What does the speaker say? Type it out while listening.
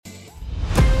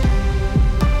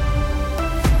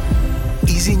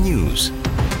Easy News.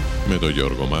 Με τον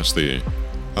Γιώργο Μάστη.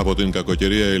 Από την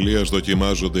κακοκαιρία Ελίας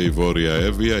δοκιμάζονται η Βόρεια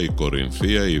Εύβοια, η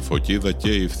Κορινθία, η Φωκίδα και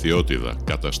η Φθιώτιδα.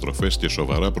 Καταστροφές και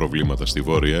σοβαρά προβλήματα στη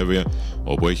Βόρεια Εύβοια,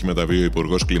 όπου έχει μεταβεί ο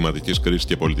Υπουργός Κλιματικής Κρίσης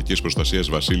και Πολιτικής Προστασίας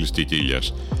Βασίλης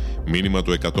Κικίλιας. Μήνυμα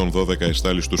του 112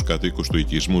 εστάλει στους κατοίκους του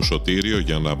οικισμού Σωτήριο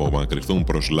για να απομακρυνθούν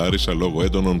προς Λάρισα λόγω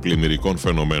έντονων πλημμυρικών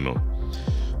φαινομένων.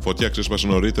 Φωτιά ξέσπασε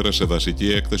νωρίτερα σε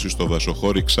δασική έκθεση στο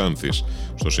δασοχώρι Ξάνθης.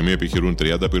 Στο σημείο επιχειρούν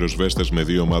 30 πυροσβέστες με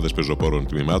 2 ομάδες πεζοπόρων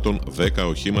τμήματων, 10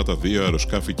 οχήματα, 2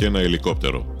 αεροσκάφη και 1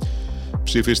 ελικόπτερο.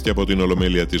 Ψήφιστηκε από την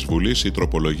Ολομέλεια της Βουλής η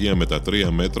τροπολογία με τα 3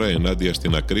 μέτρα ενάντια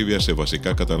στην ακρίβεια σε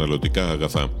βασικά καταναλωτικά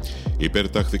αγαθά.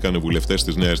 Υπερτάχθηκαν οι βουλευτές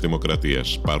της Νέας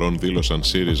Δημοκρατίας. Παρόν δήλωσαν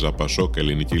ΣΥΡΙΖΑ, ΠΑΣΟΚ,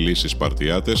 Ελληνική Λύση,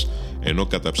 Σπαρτιάτες, ενώ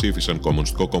καταψήφισαν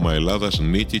Κομμουνιστικό Κόμμα Ελλάδας,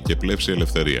 Νίκη και Πλεύση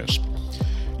Ελευθερίας.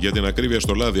 Για την ακρίβεια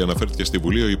στο λάδι αναφέρθηκε στη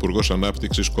Βουλή ο Υπουργός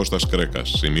Ανάπτυξης Κώστας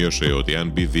Κρέκας. Σημείωσε ότι αν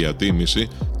μπει διατίμηση,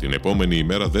 την επόμενη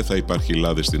ημέρα δεν θα υπάρχει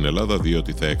λάδι στην Ελλάδα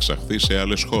διότι θα εξαχθεί σε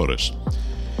άλλες χώρες.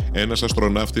 Ένας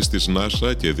αστροναύτης της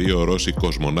ΝΑΣΑ και 2 Ρώσοι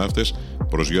κοσμοναύτες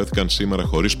προσγειώθηκαν σήμερα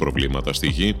χωρίς προβλήματα στη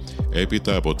Γη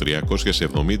έπειτα από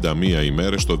 371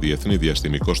 ημέρες στο Διεθνή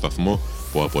Διαστημικό Σταθμό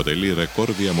που αποτελεί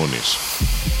ρεκόρ διαμονής.